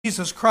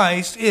Jesus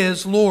Christ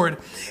is Lord.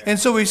 And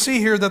so we see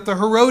here that the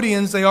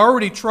Herodians, they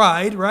already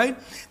tried, right?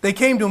 They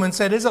came to him and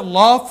said, is it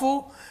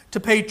lawful to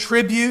pay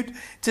tribute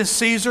to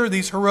Caesar?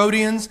 These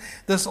Herodians,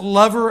 this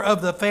lover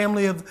of the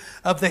family of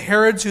the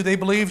Herods, who they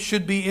believe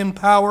should be in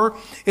power.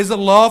 Is it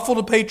lawful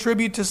to pay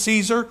tribute to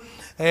Caesar?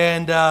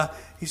 And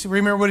he said,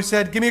 remember what he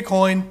said? Give me a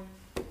coin.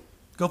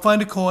 Go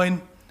find a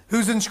coin.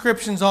 Whose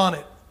inscription's on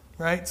it?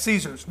 Right?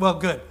 Caesar's. Well,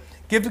 good.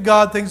 Give to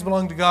God things that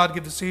belong to God.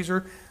 Give to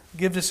Caesar.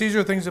 Give to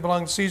Caesar things that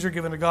belong to Caesar,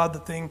 give unto God the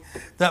thing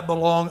that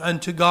belong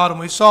unto God. And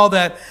we saw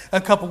that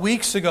a couple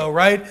weeks ago,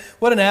 right?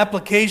 What an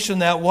application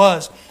that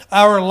was.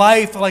 Our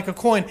life, like a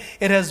coin,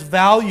 it has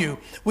value.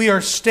 We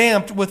are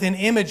stamped with an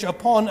image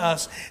upon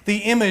us, the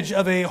image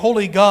of a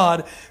holy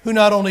God who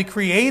not only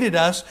created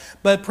us,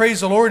 but praise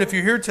the Lord, if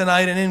you're here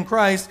tonight and in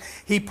Christ,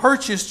 He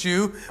purchased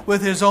you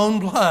with His own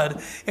blood.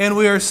 And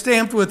we are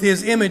stamped with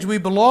His image. We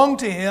belong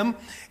to Him.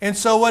 And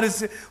so what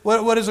is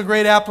a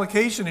great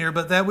application here?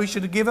 But that we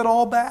should give it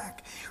all back.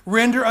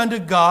 Render unto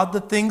God the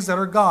things that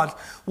are God's.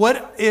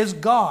 What is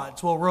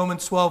God's? Well,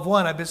 Romans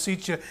 12:1, I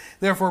beseech you,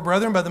 therefore,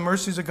 brethren, by the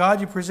mercies of God,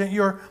 you present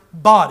your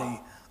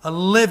body, a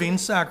living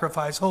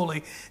sacrifice,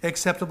 holy,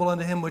 acceptable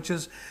unto Him, which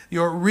is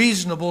your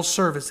reasonable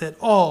service. It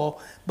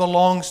all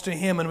belongs to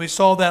Him. And we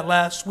saw that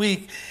last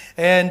week.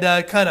 And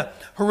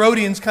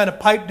Herodians kind of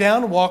piped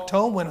down, walked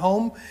home, went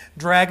home,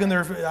 dragging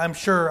their,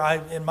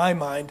 in my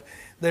mind,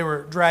 they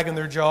were dragging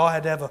their jaw.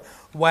 Had to have a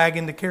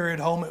wagon to carry it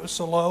home. It was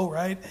so low,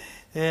 right?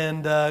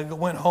 And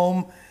went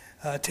home,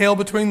 tail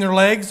between their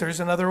legs. There's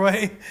another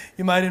way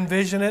you might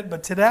envision it.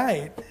 But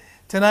tonight,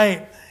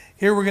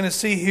 here we're going to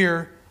see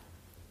here,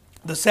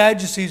 the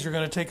Sadducees are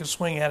going to take a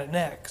swing at it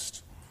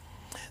next.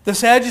 The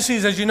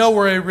Sadducees, as you know,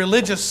 were a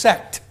religious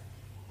sect,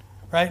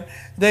 right?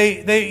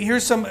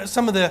 Here's some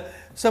of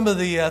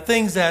the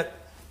things that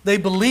they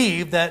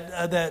believed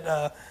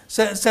that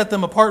set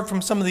them apart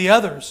from some of the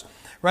others.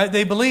 Right?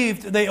 They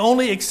believed, they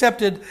only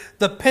accepted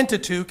the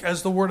Pentateuch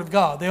as the Word of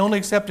God. They only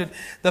accepted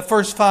the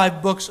first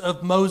 5 books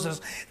of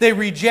Moses. They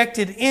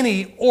rejected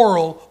any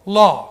oral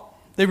law.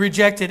 They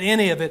rejected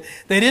any of it.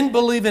 They didn't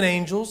believe in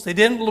angels. They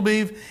didn't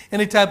believe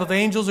any type of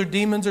angels or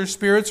demons or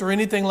spirits or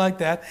anything like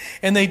that.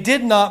 And they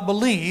did not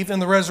believe in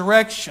the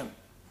resurrection.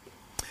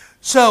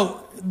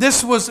 So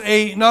this was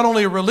not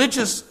only a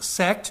religious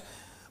sect,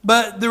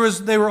 but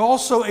they were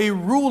also a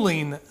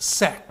ruling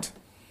sect.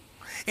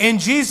 In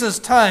Jesus'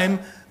 time,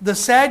 the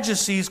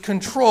Sadducees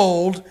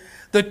controlled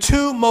the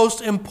 2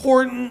 most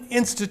important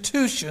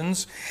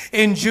institutions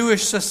in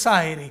Jewish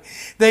society.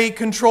 They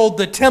controlled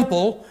the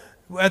temple,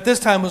 at this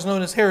time was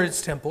known as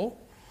Herod's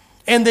temple,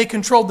 and they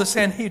controlled the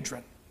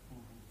Sanhedrin.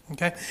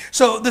 Okay?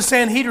 So the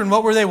Sanhedrin,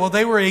 what were they? Well,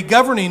 they were a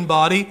governing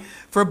body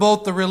for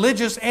both the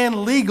religious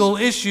and legal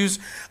issues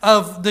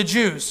of the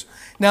Jews.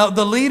 Now,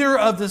 the leader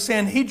of the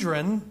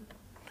Sanhedrin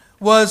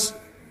was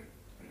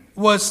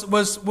always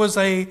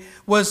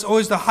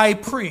the high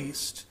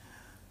priest.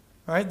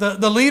 Right?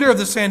 The leader of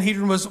the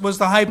Sanhedrin was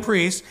the high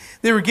priest.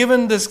 They were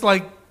given this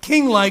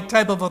king-like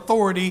type of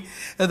authority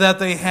that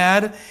they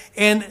had.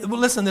 And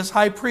listen, this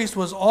high priest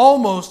was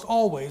almost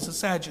always a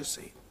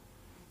Sadducee.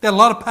 They had a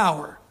lot of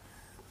power.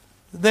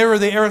 They were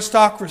the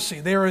aristocracy.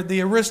 They were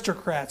the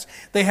aristocrats.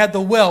 They had the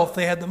wealth.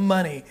 They had the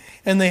money.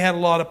 And they had a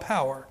lot of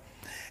power.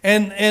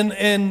 And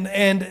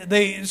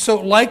they,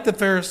 so like the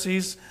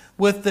Pharisees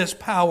with this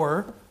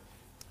power,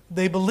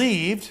 they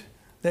believed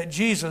that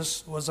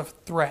Jesus was a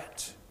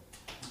threat.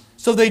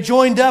 So they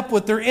joined up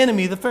with their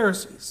enemy, the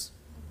Pharisees.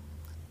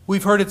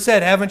 We've heard it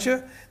said, haven't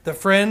you?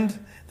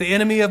 The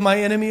enemy of my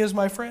enemy is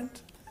my friend.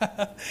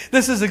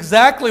 This is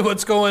exactly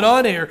what's going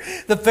on here.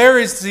 The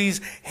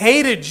Pharisees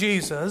hated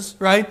Jesus,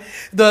 right?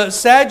 The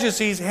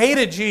Sadducees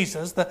hated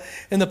Jesus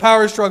in the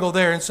power struggle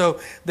there, and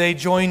so they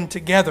joined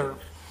together.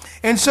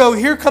 And so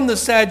here come the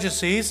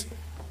Sadducees,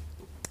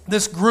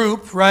 this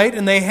group, right?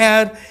 And they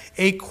had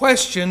a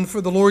question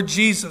for the Lord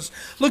Jesus.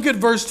 Look at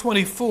verse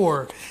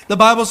 24. The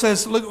Bible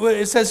says, look,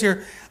 it says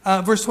here,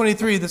 verse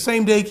 23, the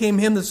same day came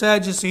him the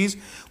Sadducees,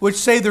 which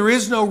say there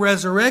is no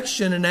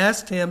resurrection, and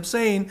asked him,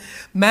 saying,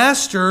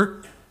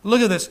 Master,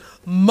 look at this,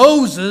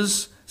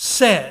 Moses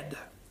said.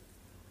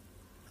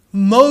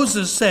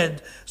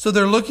 So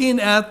they're looking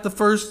at the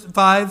first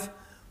 5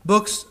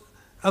 books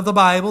of the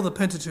Bible, the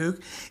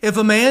Pentateuch. If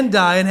a man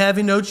die and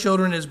having no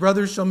children, his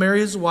brother shall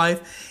marry his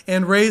wife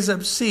and raise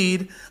up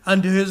seed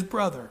unto his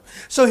brother.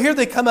 So here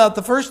they come out.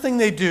 The first thing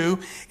they do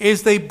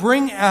is they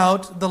bring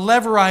out the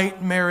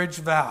Levirate marriage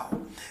vow.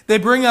 They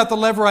bring out the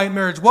Levirate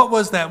marriage. What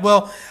was that?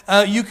 Well,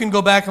 you can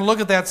go back and look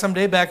at that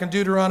someday back in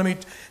Deuteronomy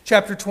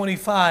chapter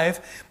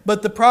 25.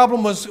 But the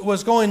problem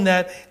was going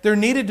that there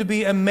needed to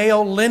be a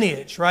male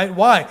lineage, right?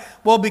 Why?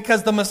 Well,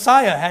 because the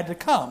Messiah had to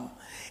come.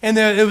 And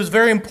it was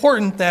very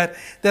important that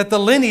the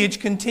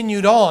lineage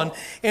continued on.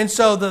 And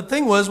so the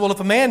thing was, well, if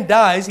a man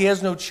dies, he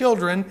has no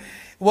children.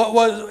 What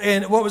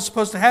was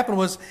supposed to happen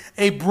was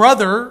a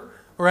brother,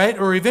 right,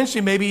 or eventually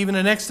maybe even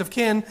a next of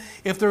kin,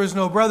 if there was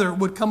no brother,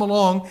 would come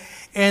along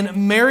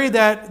and marry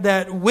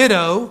that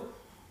widow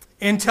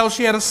until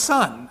she had a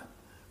son,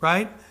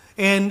 right?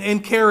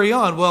 and carry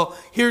on. Well,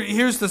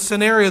 here's the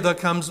scenario that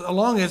comes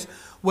along is,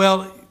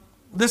 well,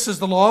 this is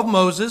the law of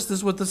Moses. This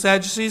is what the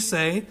Sadducees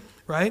say,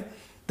 right?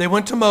 They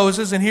went to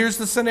Moses, and here's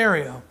the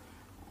scenario.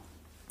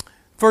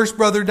 First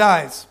brother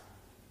dies,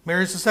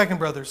 marries the second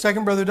brother.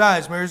 Second brother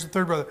dies, marries the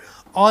third brother.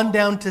 On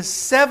down to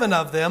 7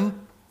 of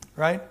them,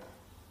 right?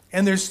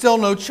 And there's still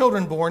no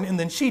children born, and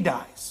then she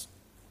dies.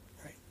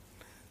 Right?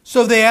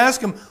 So they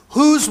ask him,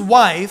 whose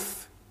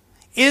wife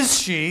is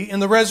she in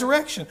the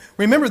resurrection?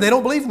 Remember, they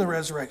don't believe in the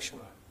resurrection.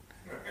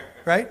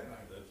 Right?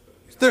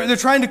 They're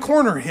trying to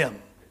corner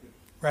him.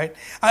 Right?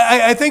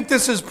 I think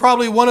this is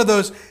probably one of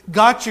those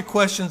gotcha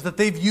questions that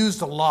they've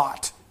used a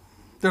lot.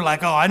 They're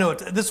like, oh, I know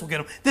this will get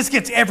them. This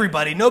gets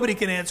everybody. Nobody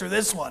can answer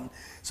this one.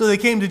 So they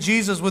came to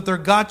Jesus with their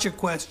gotcha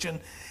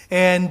question,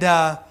 and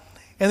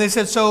they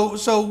said,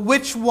 so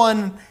which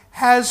one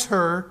has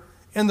her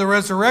in the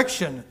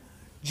resurrection,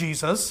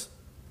 Jesus?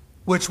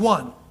 Which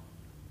one?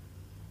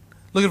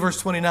 Look at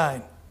verse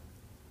 29.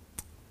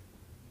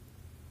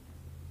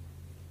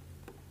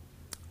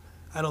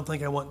 I don't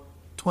think I want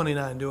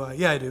 29, do I?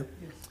 Yeah, I do.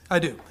 Yes. I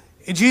do.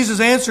 And Jesus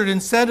answered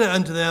and said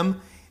unto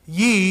them,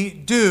 ye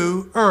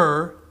do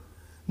err,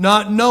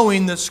 not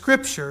knowing the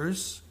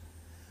Scriptures,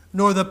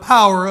 nor the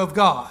power of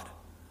God.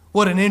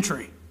 What an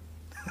entry.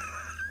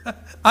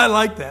 I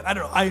like that. I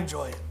don't know. I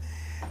enjoy it.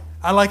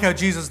 I like how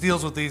Jesus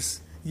deals with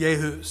these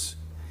yahoos.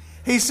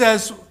 He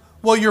says,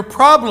 well, your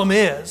problem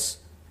is,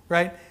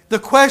 right? The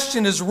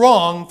question is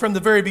wrong from the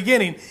very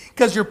beginning,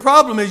 because your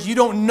problem is you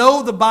don't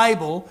know the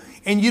Bible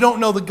and you don't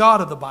know the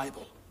God of the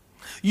Bible.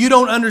 You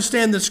don't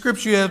understand the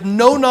Scripture. You have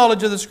no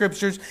knowledge of the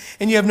Scriptures,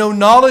 and you have no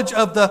knowledge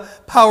of the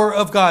power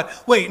of God.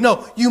 Wait,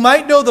 no. You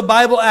might know the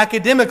Bible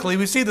academically.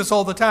 We see this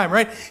all the time,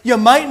 right? You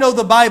might know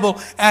the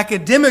Bible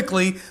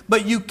academically,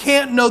 but you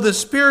can't know the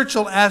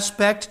spiritual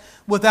aspect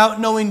without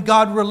knowing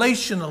God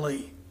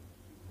relationally.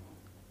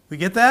 We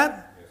get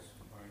that?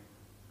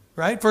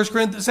 Right? 2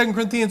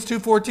 Corinthians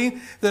 2:14,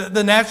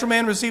 the natural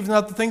man receiveth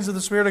not the things of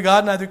the Spirit of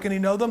God, neither can he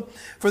know them.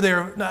 For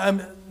their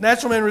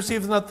natural man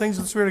receiveth not the things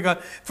of the Spirit of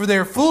God, for they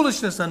are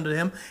foolishness unto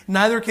him,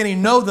 neither can he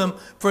know them,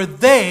 for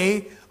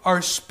they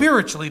are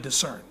spiritually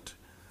discerned.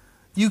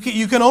 You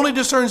can only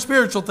discern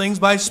spiritual things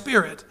by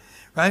Spirit.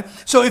 Right?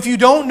 So if you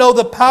don't know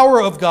the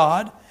power of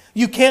God,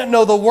 you can't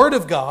know the Word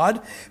of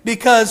God,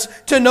 because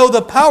to know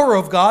the power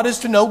of God is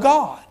to know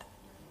God.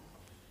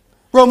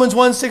 Romans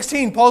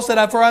 1:16, Paul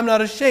said, for I am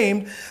not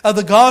ashamed of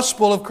the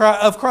gospel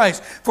of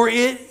Christ, for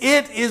it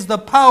is the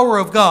power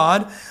of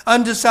God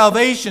unto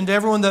salvation to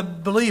everyone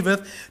that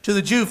believeth, to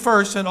the Jew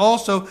first and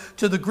also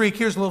to the Greek.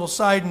 Here's a little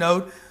side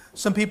note.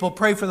 Some people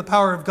pray for the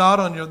power of God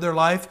on their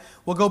life.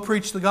 Well, go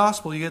preach the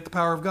gospel. You get the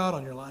power of God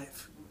on your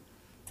life.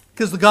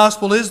 Because the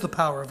gospel is the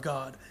power of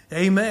God.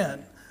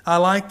 Amen. I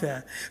like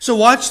that. So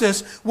watch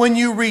this. When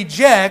you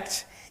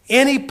reject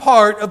any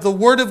part of the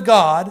Word of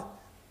God,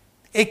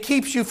 it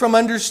keeps you from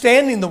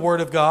understanding the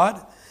Word of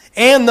God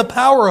and the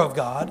power of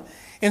God.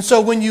 And so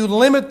when you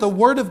limit the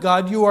Word of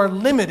God, you are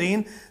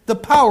limiting the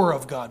power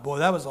of God. Boy,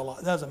 that was a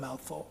lot. That was a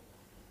mouthful.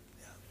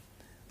 Yeah.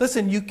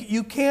 Listen,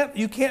 you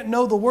can't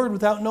know the Word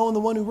without knowing the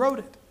one who wrote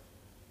it.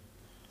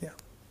 Yeah.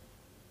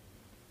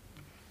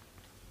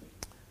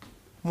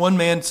 One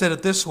man said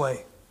it this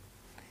way.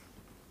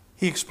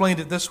 He explained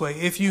it this way.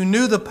 If you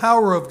knew the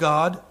power of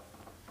God,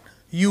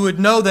 you would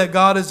know that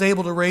God is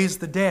able to raise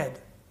the dead.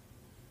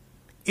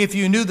 If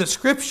you knew the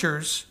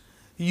Scriptures,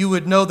 you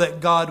would know that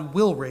God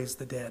will raise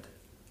the dead.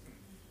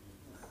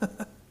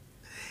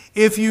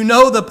 If you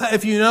knew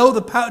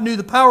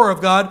the power of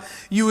God,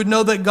 you would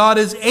know that God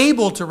is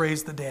able to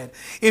raise the dead.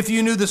 If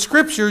you knew the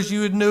Scriptures,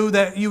 you would know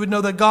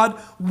that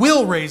God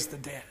will raise the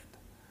dead.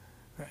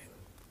 Right.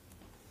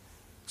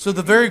 So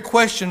the very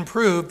question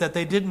proved that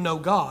they didn't know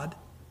God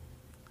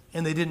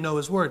and they didn't know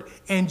His Word.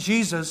 And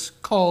Jesus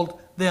called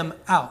them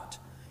out.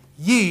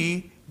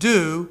 Ye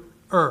do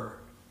err.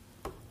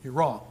 You're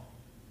wrong.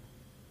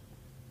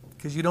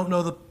 Because you don't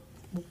know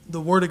the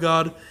Word of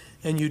God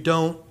and you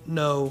don't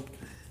know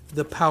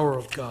the power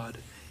of God.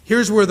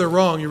 Here's where they're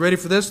wrong. You ready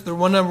for this?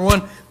 Number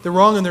one, they're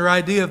wrong in their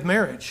idea of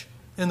marriage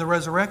and the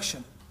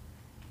resurrection.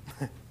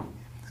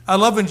 I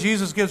love when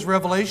Jesus gives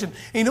revelation.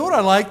 And you know what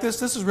I like this?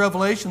 This is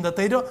revelation that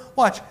they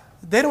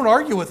don't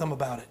argue with them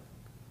about it.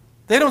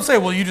 They don't say,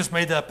 well, you just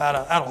made that out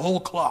of whole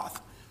cloth.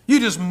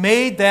 You just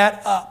made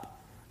that up.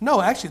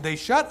 No, actually, they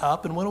shut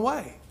up and went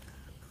away.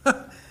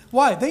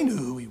 Why? They knew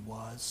who He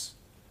was.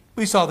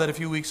 We saw that a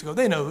few weeks ago.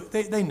 They know.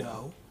 They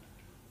know.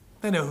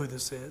 They know who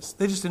this is.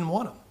 They just didn't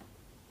want Him.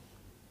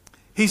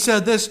 He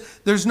said this,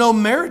 there's no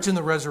marriage in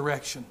the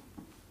resurrection.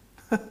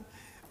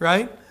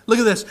 Right? Look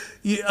at this.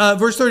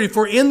 Verse 30,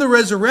 for in the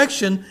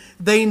resurrection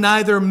they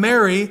neither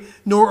marry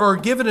nor are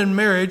given in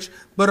marriage,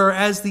 but are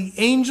as the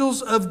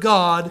angels of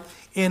God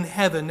in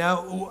heaven.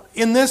 Now,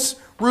 in this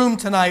room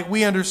tonight,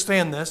 we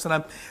understand this, and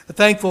I'm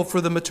thankful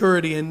for the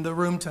maturity in the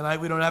room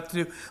tonight. We don't have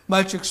to do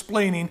much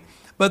explaining.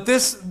 But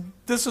this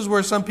is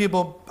where some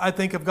people, I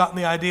think, have gotten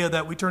the idea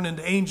that we turn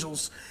into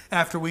angels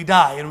after we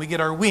die, and we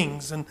get our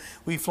wings, and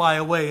we fly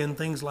away, and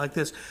things like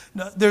this.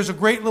 Now, there's a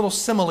great little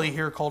simile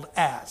here called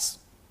as.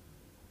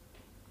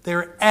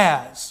 They're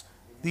as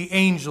the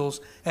angels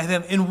of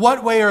heaven. In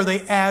what way are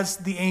they as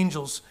the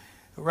angels?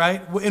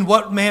 Right? In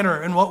what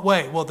manner? In what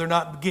way? Well, they're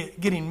not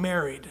getting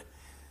married.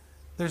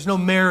 There's no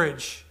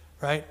marriage,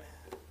 right?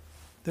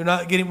 They're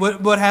not getting...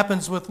 What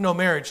happens with no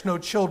marriage? No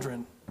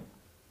children.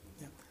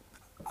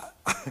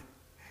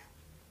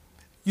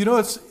 You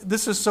know,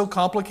 this is so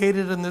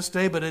complicated in this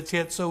day, but it's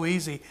yet so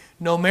easy.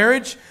 No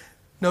marriage,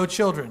 no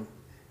children.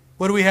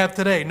 What do we have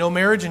today? No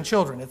marriage and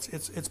children.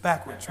 It's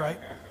backwards, right?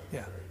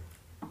 Yeah.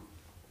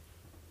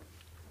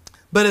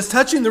 But as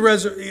touching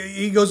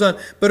he goes on,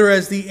 but are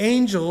as the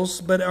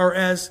angels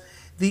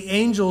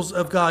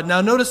of God.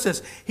 Now notice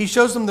this. He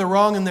shows them they're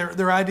wrong in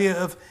their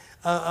idea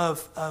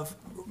of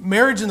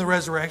marriage and the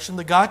resurrection.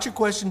 The gotcha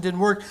question didn't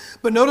work.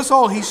 But notice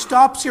he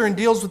stops here and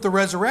deals with the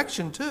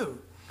resurrection too.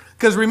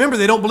 Because remember,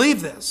 they don't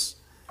believe this.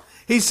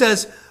 He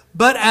says,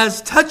 but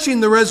as touching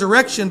the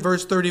resurrection,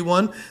 verse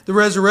 31, the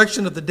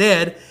resurrection of the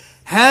dead,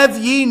 have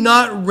ye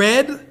not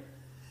read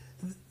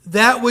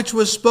that which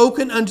was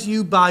spoken unto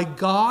you by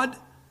God,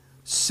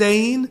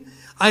 saying,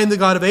 I am the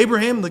God of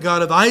Abraham, the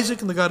God of Isaac,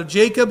 and the God of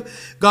Jacob.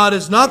 God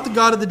is not the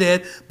God of the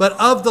dead, but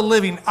of the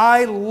living.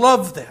 I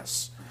love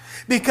this.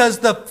 Because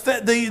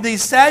the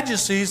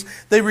Sadducees,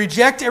 they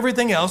reject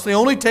everything else. They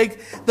only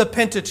take the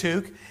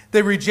Pentateuch.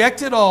 They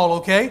reject it all,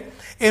 okay?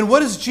 And what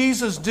does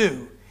Jesus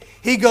do?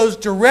 He goes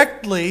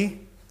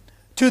directly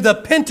to the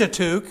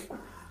Pentateuch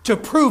to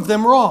prove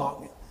them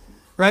wrong.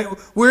 Right?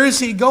 Where is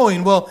he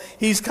going? Well,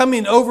 he's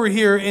coming over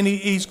here and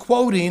he's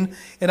quoting,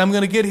 and I'm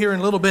going to get here in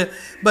a little bit,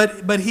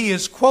 but he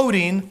is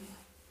quoting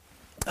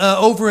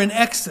over in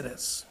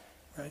Exodus.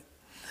 Right?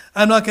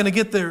 I'm not going to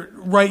get there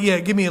right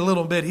yet. Give me a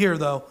little bit here,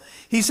 though.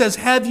 He says,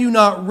 have you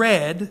not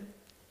read,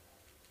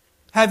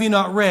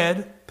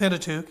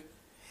 Pentateuch,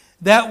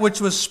 that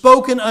which was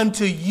spoken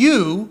unto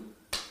you,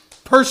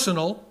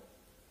 personal,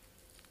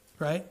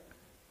 right?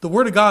 The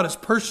Word of God is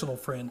personal,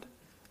 friend.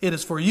 It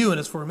is for you and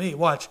it's for me.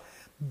 Watch.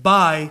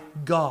 By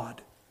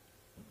God.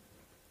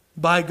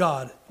 By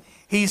God.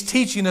 He's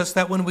teaching us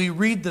that when we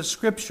read the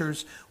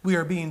Scriptures, we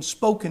are being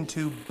spoken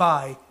to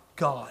by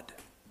God.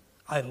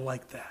 I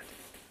like that.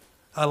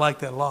 I like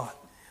that a lot.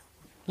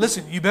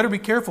 Listen, you better be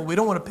careful. We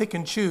don't want to pick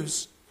and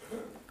choose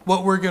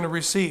what we're going to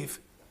receive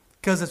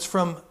because it's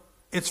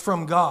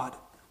from God.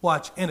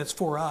 Watch, and it's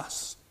for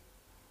us.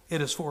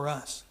 It is for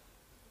us.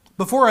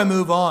 Before I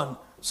move on,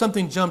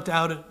 something jumped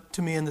out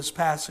to me in this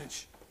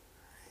passage.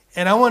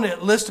 And I want to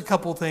list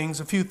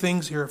a few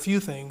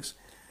things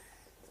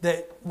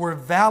that were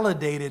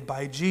validated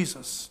by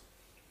Jesus.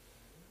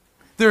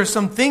 There are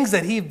some things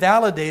that he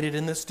validated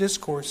in this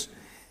discourse,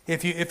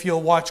 if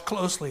you'll watch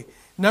closely.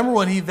 Number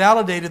one, he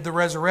validated the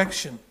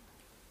resurrection.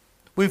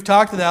 We've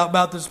talked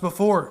about this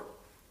before.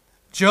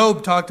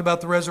 Job talked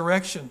about the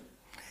resurrection.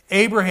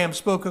 Abraham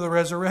spoke of the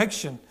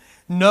resurrection.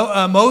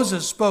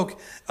 Moses spoke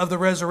of the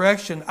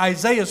resurrection.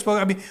 Isaiah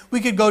spoke.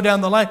 We could go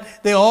down the line.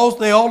 They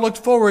all looked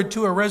forward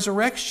to a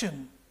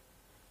resurrection.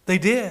 They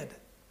did.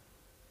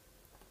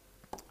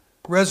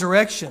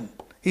 Resurrection.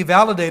 He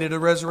validated a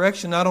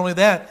resurrection. Not only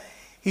that,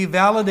 he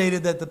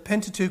validated that the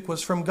Pentateuch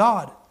was from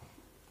God,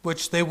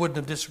 which they wouldn't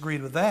have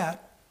disagreed with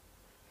that.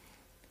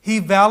 He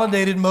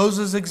validated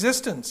Moses'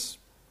 existence.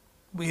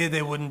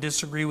 They wouldn't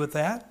disagree with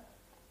that.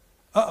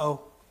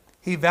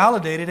 He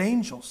validated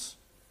angels.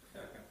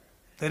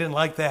 They didn't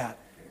like that.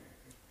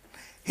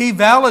 He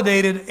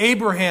validated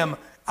Abraham,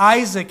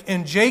 Isaac,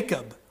 and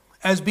Jacob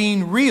as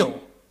being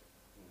real.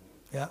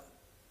 Yeah.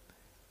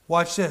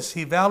 Watch this.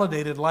 He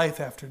validated life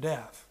after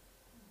death.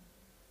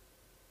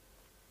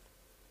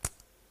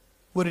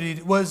 What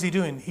is he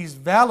doing? He's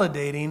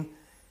validating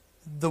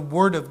the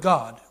Word of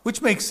God,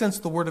 which makes sense.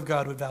 The Word of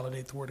God would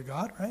validate the Word of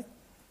God, right?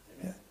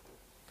 Yeah.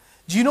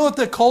 Do you know what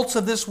the cults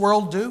of this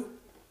world do?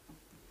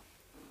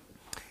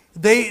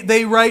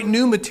 They write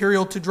new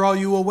material to draw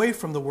you away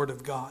from the Word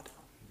of God.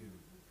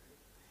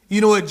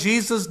 You know what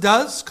Jesus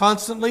does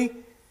constantly?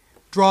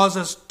 Draws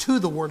us to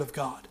the Word of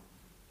God.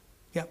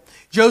 Yeah.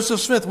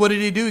 Joseph Smith, what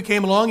did he do? He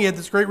came along, he had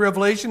this great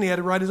revelation, he had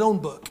to write his own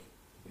book.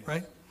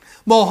 Right?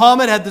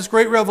 Muhammad had this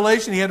great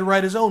revelation, he had to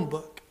write his own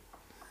book.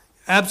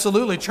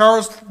 Absolutely.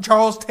 Charles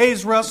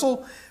Taze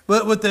Russell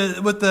with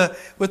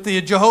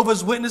the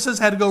Jehovah's Witnesses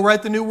had to go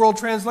write the New World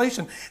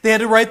Translation. He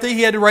had to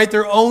write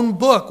their own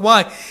book.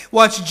 Why?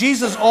 Watch,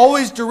 Jesus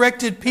always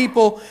directed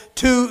people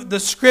to the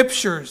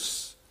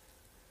Scriptures.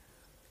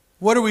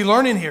 What are we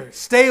learning here?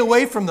 Stay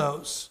away from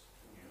those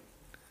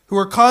who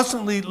are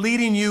constantly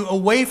leading you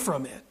away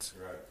from it.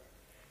 Right.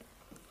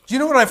 Do you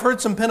know what I've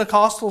heard some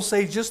Pentecostals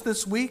say just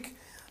this week?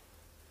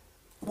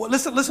 Well,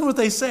 listen what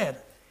they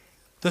said.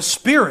 The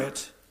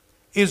Spirit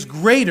is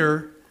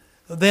greater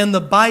than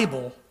the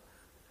Bible.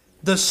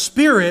 The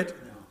Spirit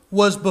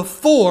was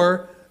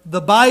before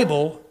the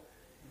Bible.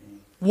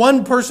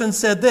 One person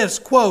said this,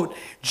 quote,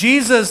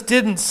 Jesus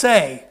didn't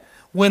say,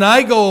 when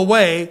I go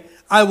away,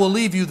 I will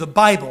leave you the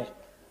Bible.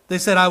 They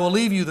said, I will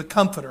leave you the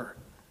Comforter.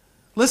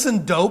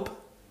 Listen, dope.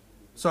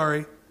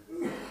 Sorry.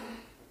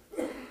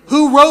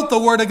 Who wrote the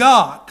Word of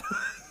God?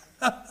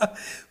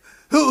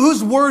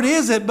 Whose word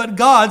is it but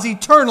God's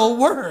eternal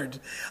word?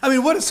 I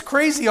mean, what a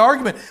crazy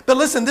argument. But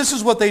listen, this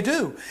is what they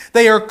do.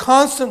 They are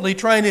constantly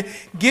trying to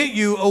get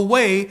you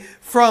away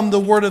from the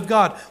word of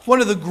God.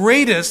 One of the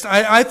greatest,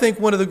 I think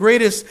one of the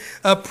greatest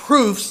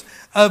proofs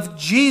of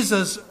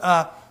Jesus'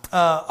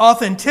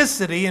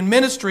 authenticity and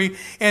ministry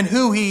and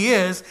who he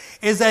is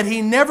that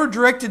he never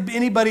directed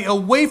anybody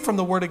away from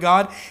the word of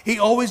God. He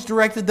always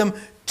directed them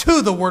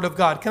to the word of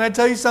God. Can I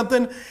tell you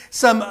something?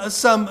 Some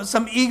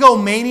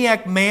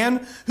egomaniac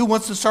man who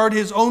wants to start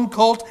his own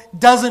cult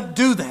doesn't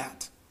do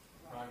that.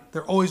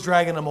 They're always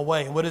dragging them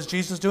away. And what is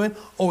Jesus doing?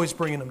 Always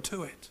bringing them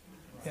to it.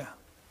 Yeah.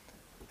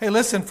 Hey,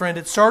 listen, friend.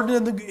 It started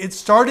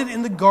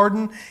in the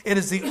garden. It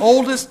is the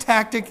oldest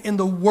tactic in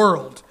the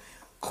world.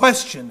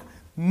 Question,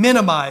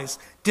 minimize,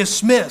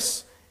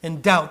 dismiss,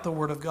 and doubt the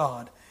word of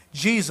God.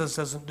 Jesus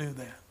doesn't do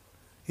that.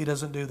 He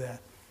doesn't do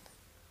that.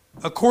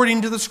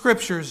 According to the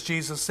scriptures,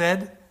 Jesus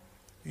said,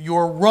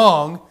 you're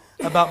wrong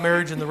about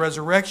marriage and the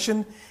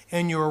resurrection,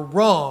 and you're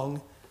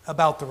wrong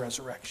about the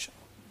resurrection.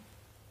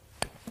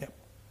 Yep.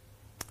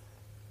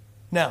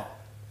 Now,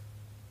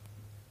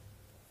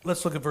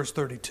 let's look at verse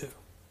 32.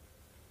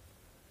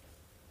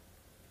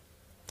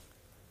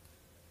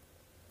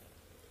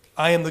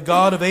 I am the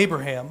God of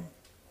Abraham,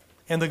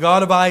 and the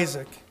God of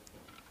Isaac,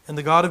 and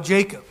the God of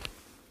Jacob.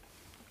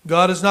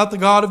 God is not the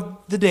God of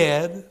the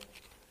dead,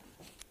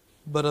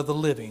 but of the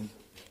living.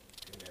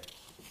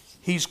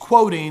 He's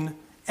quoting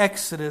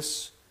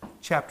Exodus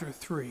chapter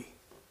 3,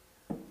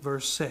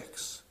 verse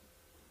 6.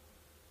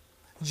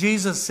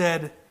 Jesus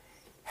said,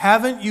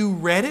 haven't you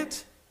read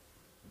it?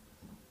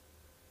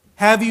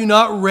 Have you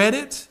not read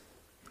it,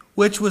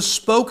 which was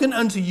spoken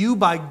unto you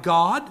by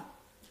God?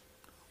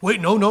 Wait,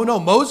 no.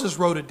 Moses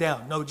wrote it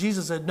down. No,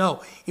 Jesus said,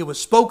 no, it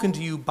was spoken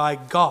to you by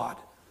God.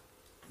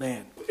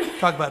 Man,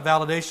 talk about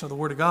validation of the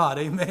word of God.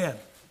 Amen.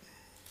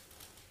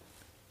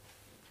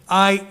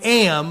 I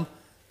am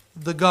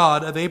the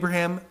God of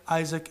Abraham,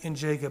 Isaac, and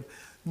Jacob.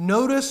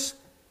 Notice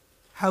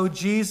how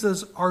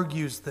Jesus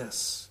argues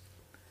this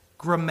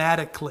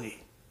grammatically.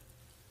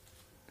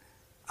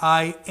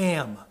 I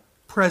am,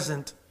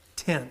 present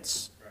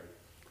tense.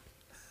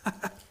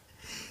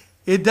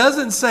 It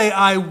doesn't say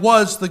I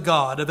was the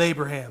God of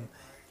Abraham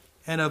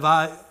and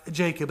of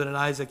Jacob and of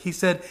Isaac. He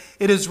said,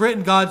 it is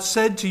written, God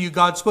said to you,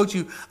 God spoke to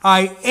you,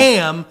 I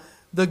am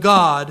the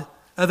God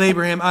of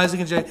Abraham,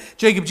 Isaac, and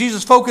Jacob.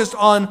 Jesus focused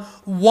on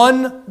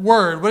one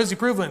word. What is he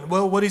proving?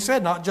 Well, what he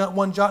said, not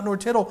one jot nor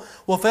tittle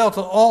will fail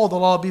till all the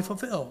law be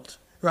fulfilled.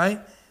 Right?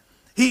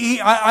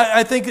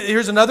 I think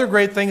here's another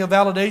great thing of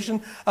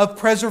validation of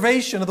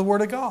preservation of the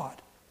Word of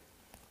God.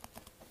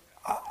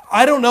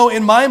 I don't know,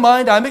 in my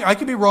mind, I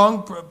could be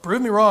wrong,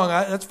 prove me wrong,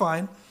 that's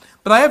fine.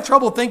 But I have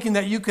trouble thinking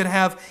that you could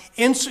have,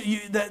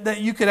 that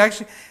you could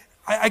actually,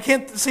 I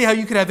can't see how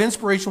you could have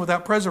inspiration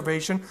without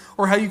preservation,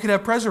 or how you could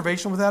have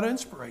preservation without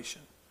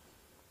inspiration.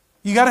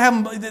 You got to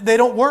have them, they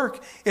don't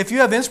work. If you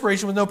have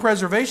inspiration with no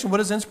preservation, what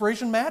does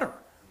inspiration matter?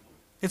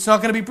 It's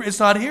not going to be, it's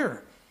not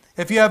here.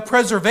 If you have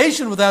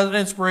preservation without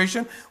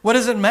inspiration, what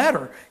does it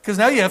matter? Because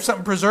now you have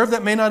something preserved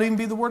that may not even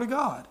be the Word of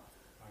God.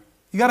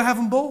 You got to have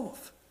them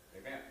both.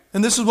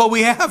 And this is what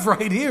we have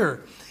right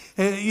here.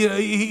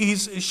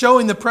 He's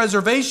showing the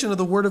preservation of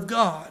the Word of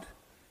God.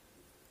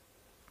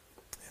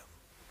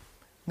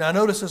 Now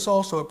notice this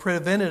also,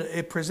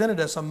 it presented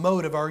us a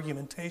mode of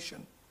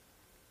argumentation.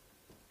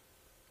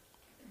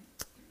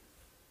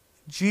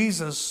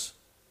 Jesus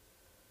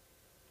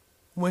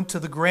went to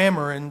the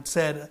grammar and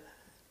said,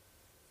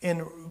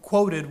 and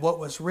quoted what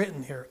was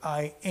written here,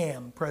 I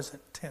am,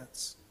 present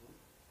tense.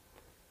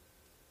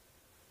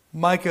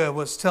 Micah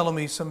was telling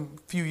me some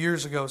few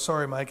years ago,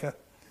 sorry Micah,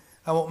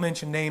 I won't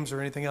mention names or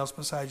anything else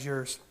besides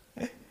yours.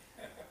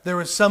 There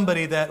was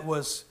somebody that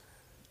was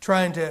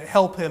trying to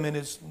help him in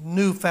his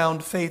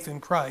newfound faith in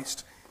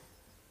Christ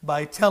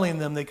by telling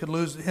them they could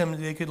lose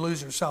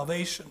their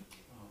salvation.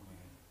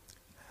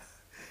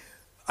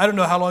 I don't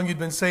know how long you'd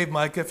been saved,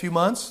 Micah, a few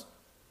months?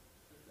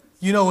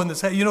 You know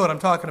what I'm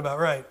talking about,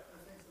 right?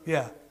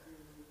 Yeah.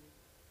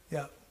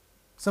 Yeah.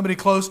 Somebody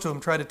close to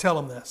him tried to tell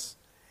him this.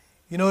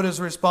 You know what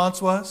his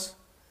response was?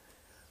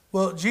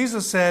 Well,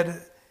 Jesus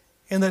said,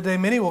 in that day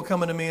many will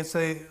come unto me and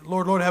say,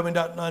 Lord, Lord, have we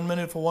not done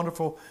many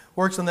wonderful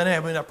works in thy name?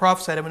 Have we not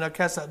prophesied? Have we not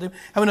cast out demons?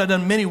 Have we not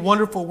done many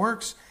wonderful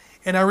works?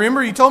 And I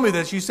remember he told me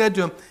this. You said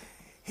to him,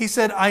 he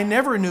said, I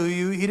never knew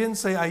you. He didn't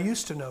say, I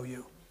used to know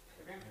you.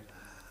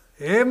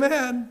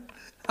 Amen.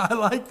 I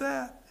like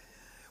that.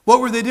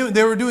 What were they doing?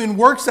 They were doing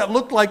works that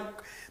looked like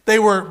they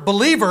were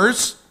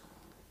believers.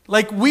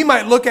 Like we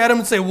might look at them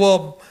and say,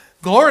 well,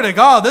 glory to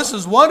God, this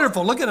is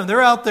wonderful. Look at them.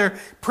 They're out there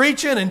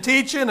preaching and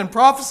teaching and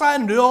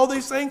prophesying and doing all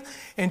these things.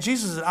 And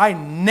Jesus said, I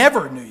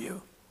never knew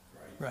you.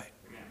 Right.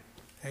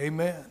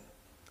 Amen.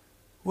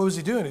 What was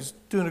he doing? He's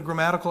doing a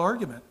grammatical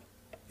argument.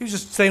 He was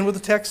just saying what the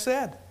text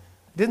said.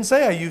 He didn't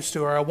say I used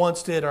to, or I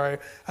once did, or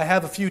I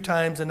have a few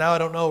times and now I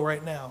don't know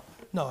right now.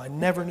 No, I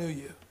never knew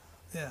you.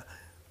 Yeah.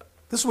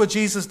 This is what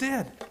Jesus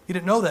did. You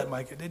didn't know that,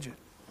 Micah, did you?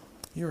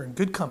 You're in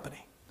good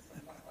company.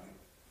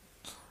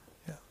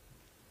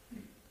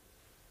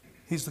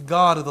 He's the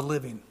God of the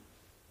living.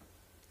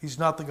 He's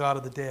not the God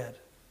of the dead.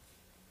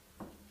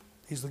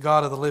 He's the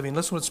God of the living.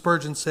 Listen to what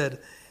Spurgeon said.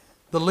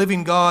 The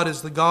living God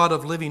is the God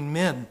of living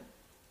men.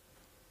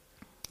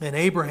 And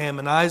Abraham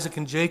and Isaac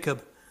and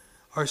Jacob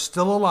are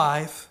still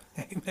alive.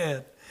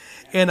 Amen.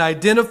 And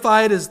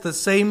identified as the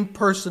same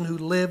person who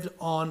lived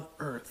on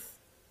earth.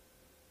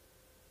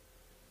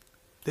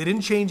 They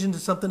didn't change into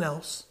something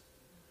else.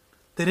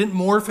 They didn't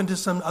morph into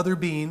some other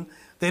being.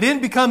 They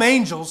didn't become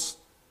angels.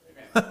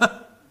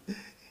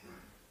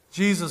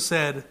 Jesus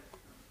said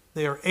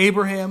they are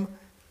Abraham,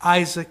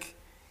 Isaac,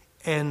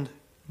 and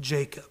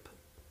Jacob.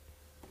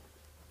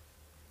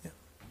 Yeah.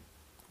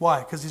 Why?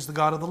 Because He's the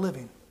God of the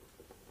living,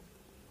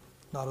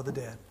 not of the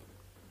dead.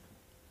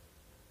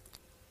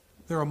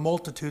 There are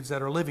multitudes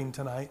that are living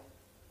tonight.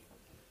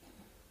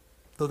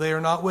 Though they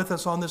are not with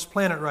us on this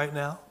planet right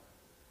now,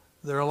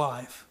 they're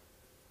alive.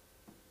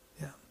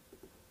 Yeah.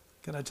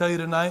 Can I tell you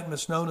tonight,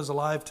 Miss Nona is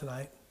alive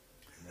tonight.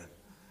 Amen.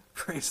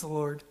 Praise the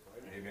Lord.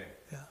 Amen.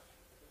 Yeah.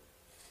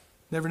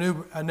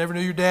 I never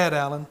knew your dad,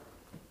 Alan.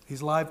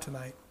 He's alive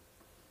tonight.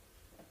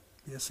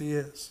 Yes, he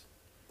is.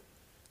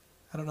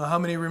 I don't know how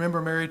many remember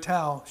Mary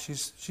Tao.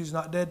 She's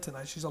not dead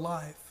tonight. She's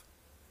alive.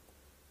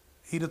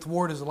 Edith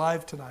Ward is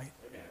alive tonight.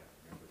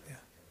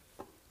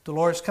 Yeah.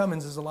 Dolores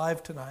Cummings is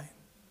alive tonight.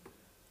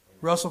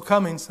 Russell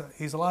Cummings,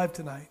 he's alive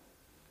tonight.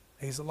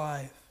 He's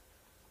alive.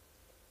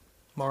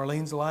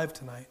 Marlene's alive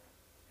tonight.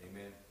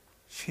 Amen.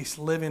 She's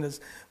living as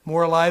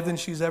more alive than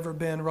she's ever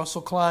been.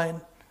 Russell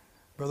Klein,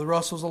 Brother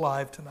Russell's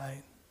alive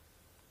tonight.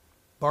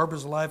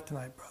 Barbara's alive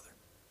tonight, brother.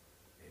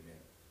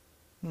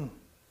 Amen.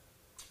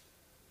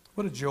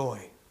 What a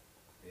joy.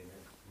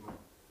 Amen.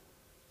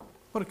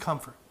 What a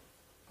comfort.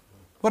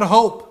 What a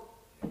hope.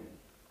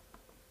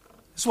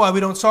 That's why we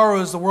don't sorrow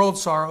as the world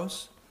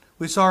sorrows.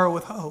 We sorrow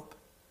with hope.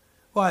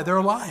 Why? They're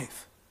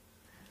alive.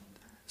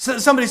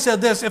 Somebody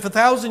said this: if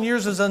 1,000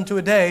 years is unto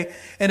a day,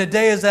 and a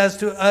day is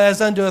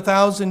as unto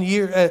 1,000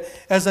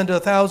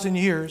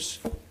 years,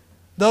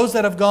 those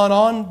that have gone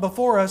on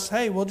before us,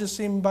 hey, we'll just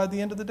see them by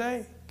the end of the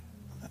day.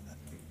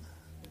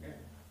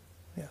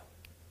 Yeah.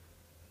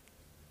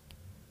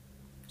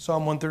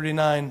 Psalm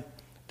 139,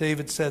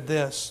 David said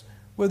this: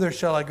 whither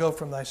shall I go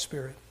from thy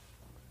spirit?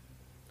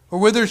 Or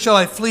whither shall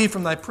I flee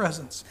from thy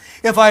presence?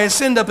 If I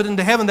ascend up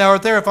into heaven, thou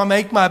art there. If I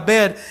make my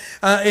bed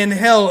in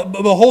hell,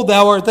 behold,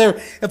 thou art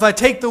there. If I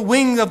take the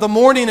wing of the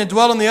morning and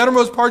dwell in the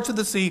uttermost parts of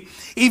the sea,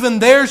 even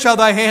there shall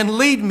thy hand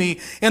lead me,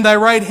 and thy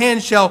right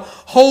hand shall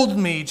hold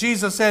me.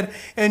 Jesus said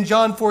in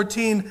John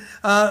 14,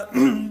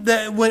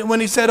 that when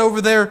he said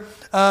over there,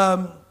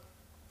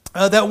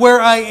 that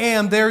where I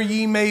am, there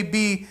ye may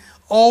be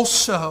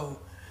also.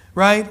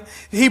 Right?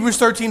 Hebrews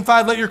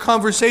 13:5, let your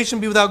conversation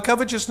be without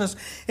covetousness,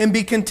 and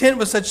be content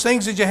with such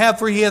things as you have,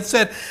 for he hath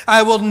said,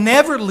 I will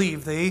never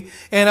leave thee,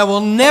 and I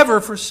will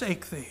never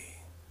forsake thee.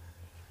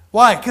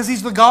 Why? Because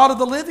He's the God of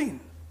the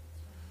living.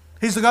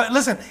 He's the God.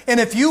 Listen, and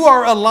if you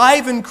are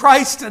alive in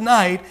Christ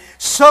tonight,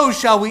 so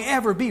shall we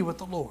ever be with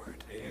the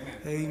Lord. Amen.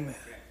 Amen.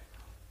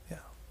 Yeah.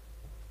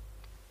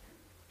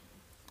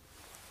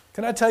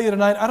 Can I tell you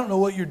tonight, I don't know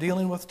what you're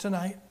dealing with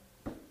tonight.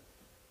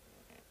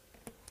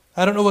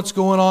 I don't know what's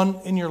going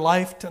on in your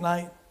life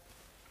tonight.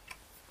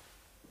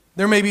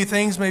 There may be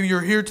things, maybe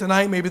you're here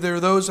tonight, maybe there are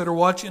those that are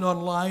watching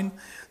online.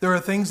 There are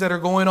things that are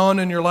going on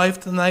in your life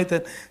tonight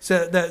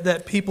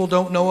that people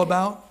don't know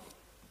about.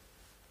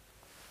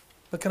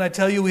 But can I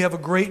tell you, we have a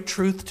great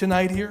truth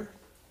tonight here.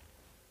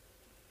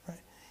 Right?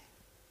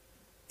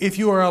 If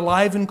you are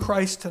alive in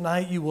Christ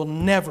tonight, you will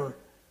never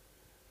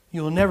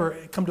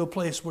come to a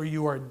place where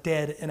you are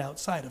dead and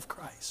outside of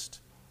Christ.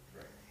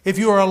 If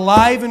you are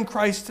alive in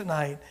Christ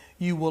tonight,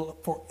 you will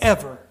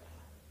forever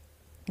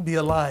be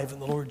alive in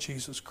the Lord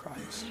Jesus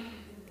Christ.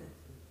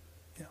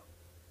 Yeah.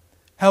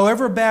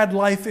 However bad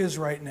life is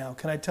right now,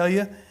 can I tell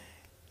you,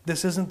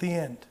 this isn't the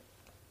end.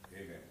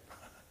 Amen.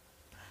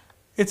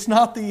 It's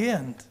not the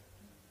end.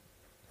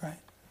 Right?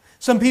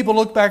 Some people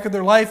look back at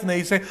their life and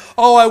they say,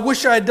 oh, I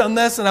wish I had done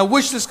this, and I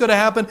wish this could have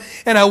happened,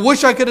 and I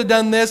wish I could have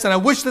done this, and I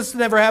wish this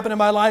never happened in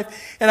my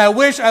life, and I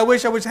wish.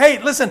 Hey,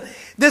 listen,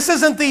 this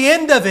isn't the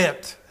end of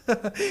it.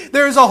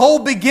 There's a whole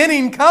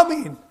beginning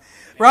coming.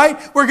 Right?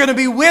 We're going to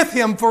be with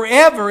Him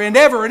forever and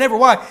ever and ever.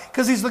 Why?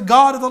 Because He's the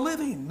God of the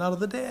living, not of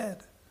the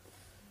dead.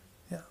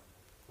 Yeah.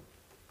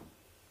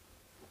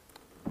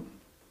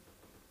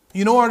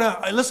 You know,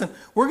 listen,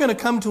 we're going to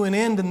come to an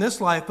end in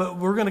this life, but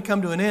we're going to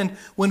come to an end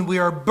when we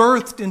are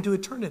birthed into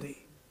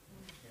eternity.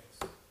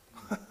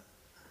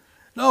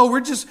 No,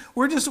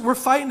 we're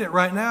fighting it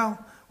right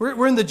now.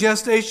 We're in the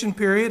gestation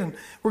period, and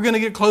we're going to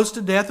get close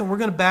to death, and we're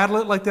going to battle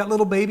it like that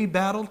little baby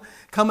battled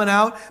coming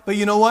out. But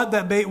you know what?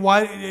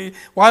 Why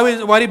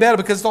did he battle?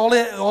 Because all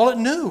it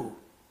knew,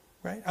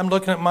 right? I'm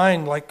looking at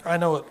mine like I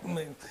know it,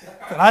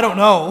 but I don't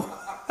know.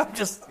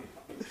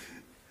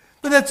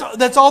 But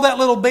that's all that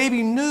little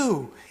baby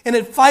knew, and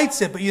it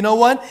fights it. But you know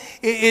what?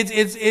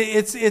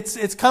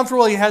 It's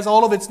comfortable. It has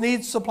all of its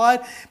needs supplied,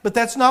 but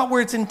that's not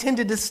where it's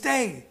intended to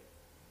stay.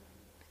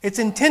 It's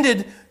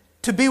intended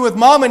to be with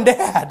mom and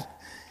dad.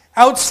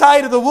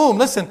 outside of the womb.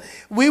 Listen,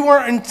 we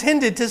weren't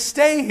intended to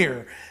stay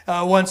here.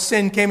 Once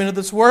sin came into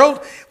this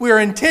world, we are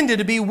intended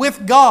to be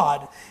with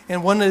God.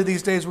 And one of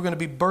these days we're going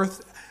to be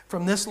birthed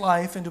from this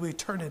life into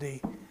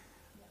eternity.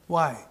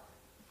 Why?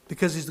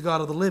 Because He's the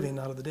God of the living,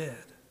 not of the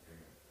dead.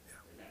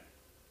 Yeah.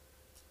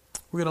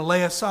 We're going to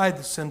lay aside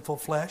the sinful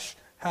flesh.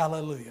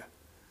 Hallelujah.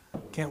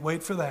 Can't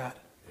wait for that.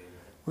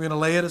 We're going to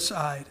lay it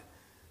aside.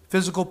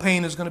 Physical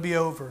pain is going to be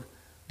over.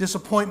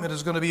 Disappointment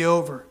is going to be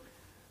over.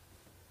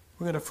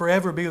 We're going to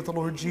forever be with the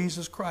Lord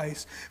Jesus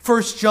Christ.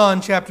 1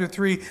 John chapter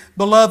 3,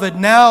 Beloved,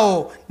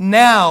 now,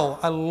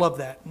 I love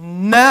that,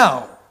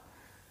 now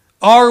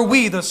are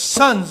we the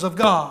sons of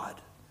God.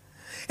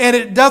 And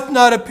it doth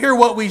not appear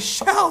what we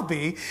shall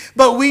be,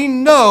 but we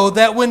know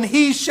that when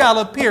He shall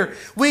appear,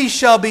 we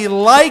shall be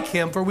like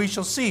Him, for we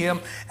shall see Him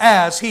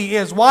as He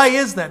is. Why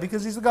is that?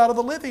 Because He's the God of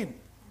the living.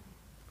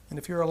 And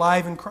if you're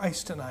alive in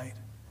Christ tonight,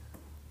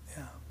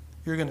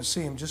 you're going to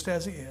see Him just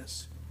as He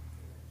is,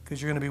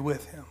 because you're going to be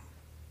with Him.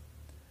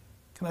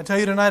 Can I tell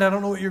you tonight, I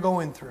don't know what you're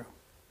going through.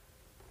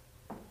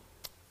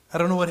 I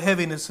don't know what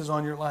heaviness is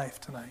on your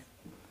life tonight.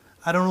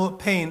 I don't know what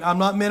pain. I'm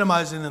not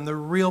minimizing them. They're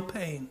real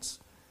pains.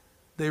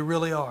 They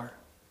really are.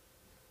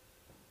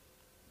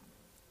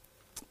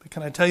 But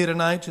can I tell you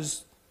tonight,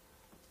 just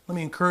let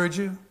me encourage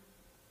you.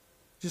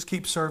 Just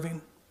keep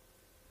serving.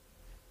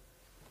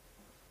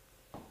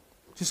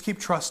 Just keep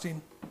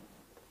trusting.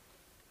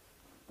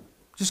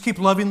 Just keep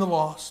loving the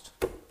lost.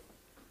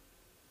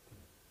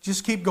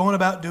 Just keep going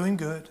about doing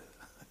good.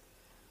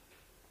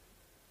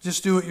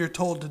 Just do what you're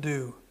told to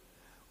do.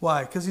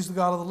 Why? Because He's the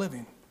God of the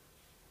living.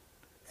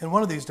 And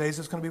one of these days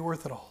it's going to be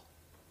worth it all.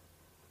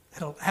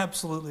 It'll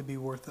absolutely be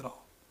worth it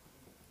all.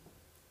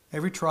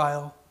 Every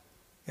trial,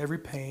 every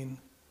pain,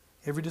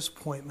 every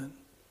disappointment.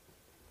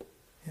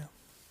 Yeah.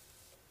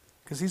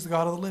 Because He's the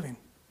God of the living.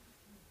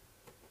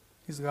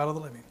 He's the God of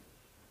the living.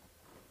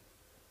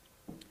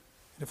 And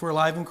if we're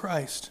alive in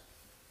Christ,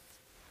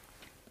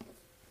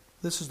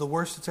 this is the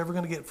worst it's ever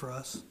going to get for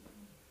us.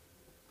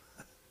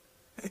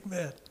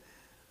 Amen.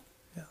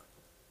 Yeah.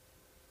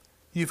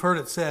 You've heard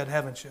it said,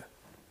 haven't you?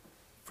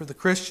 For the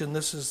Christian,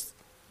 this is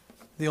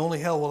the only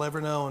hell we'll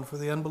ever know, and for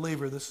the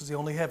unbeliever, this is the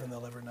only heaven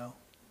they'll ever know.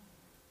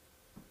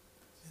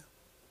 Yeah.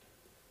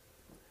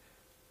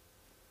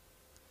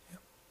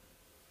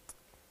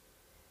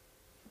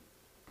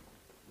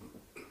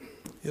 Yeah.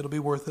 It'll be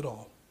worth it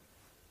all.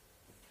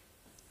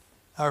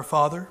 Our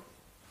Father,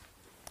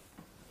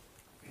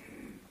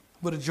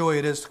 what a joy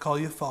it is to call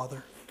You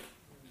Father.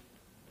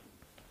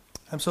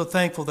 I'm so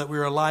thankful that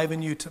we're alive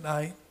in You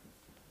tonight.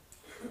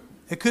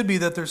 It could be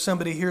that there's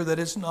somebody here that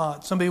is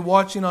not. Somebody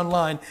watching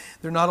online,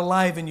 they're not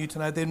alive in You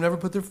tonight. They've never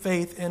put their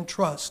faith and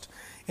trust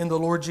in the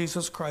Lord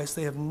Jesus Christ.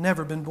 They have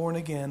never been born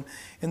again,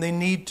 and they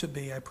need to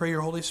be. I pray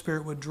Your Holy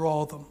Spirit would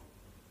draw them.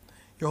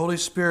 Your Holy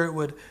Spirit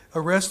would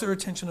arrest their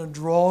attention and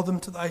draw them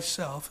to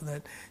Thyself, and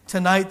that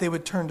tonight they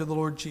would turn to the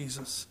Lord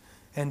Jesus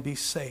and be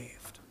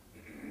saved.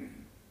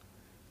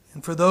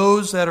 And for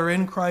those that are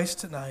in Christ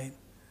tonight,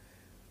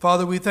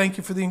 Father, we thank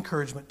You for the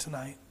encouragement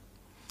tonight.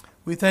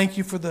 We thank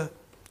You for the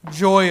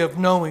joy of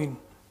knowing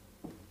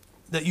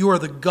that You are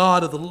the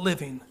God of the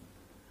living.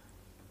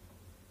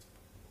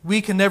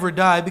 We can never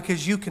die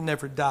because You can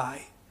never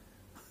die.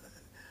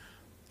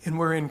 And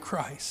we're in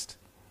Christ.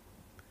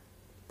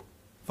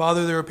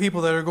 Father, there are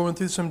people that are going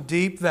through some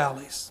deep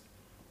valleys.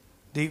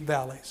 Deep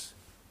valleys.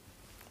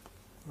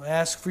 I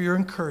ask for Your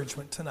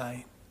encouragement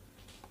tonight,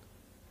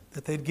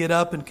 that they'd get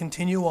up and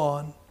continue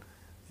on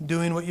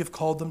doing what You've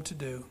called them to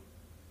do.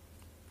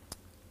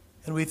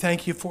 And we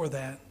thank You for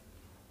that.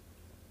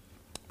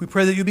 We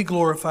pray that You be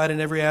glorified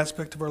in every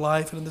aspect of our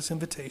life and in this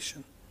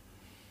invitation.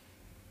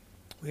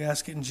 We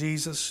ask it in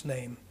Jesus'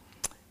 name.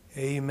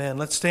 Amen.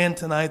 Let's stand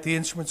tonight. The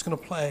instrument's going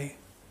to play.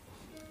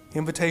 The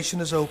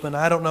invitation is open.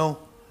 I don't know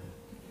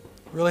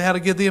really how to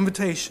give the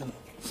invitation,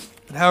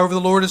 but however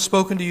the Lord has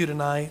spoken to you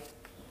tonight,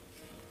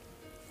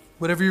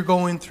 whatever you're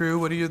going through,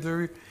 whatever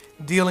you're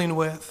dealing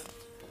with,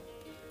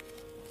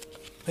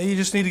 maybe you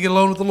just need to get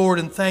alone with the Lord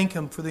and thank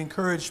Him for the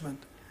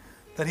encouragement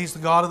that He's the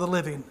God of the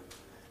living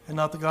and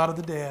not the God of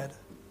the dead.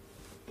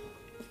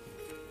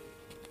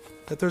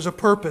 That there's a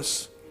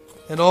purpose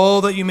in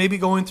all that you may be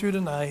going through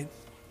tonight.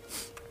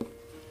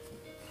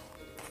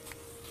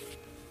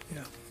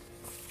 Yeah.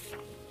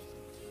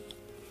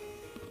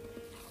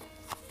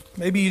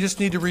 Maybe you just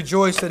need to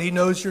rejoice that He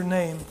knows your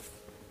name.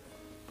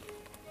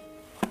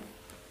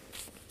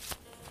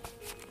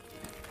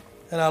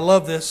 And I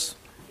love this.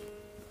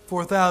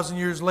 4,000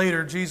 years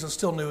later, Jesus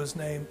still knew His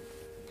name.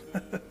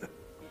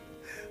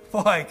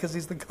 Why? Because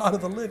He's the God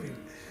of the living.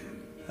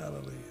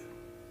 Hallelujah.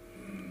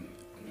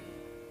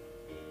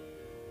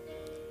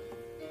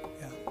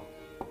 Yeah.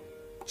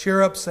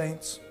 Cheer up,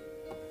 saints.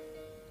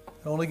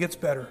 It only gets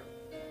better.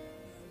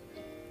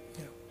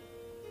 Yeah.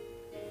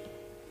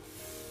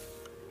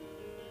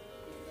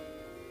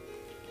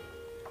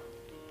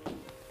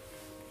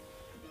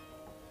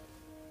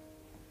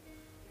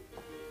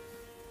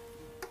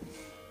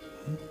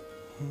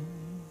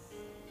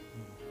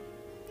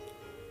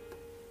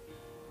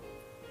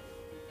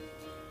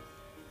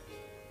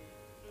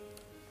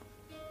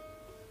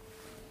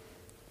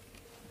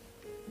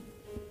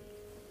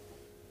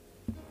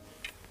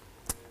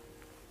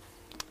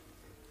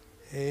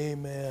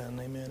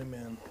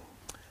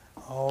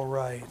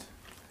 right.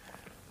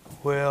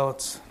 Well,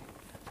 it's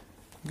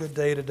a good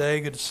day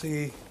today. Good to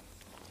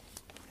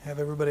have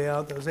everybody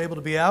out that was able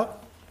to be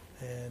out.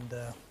 And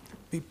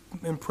be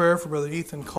in prayer for Brother Ethan Cole.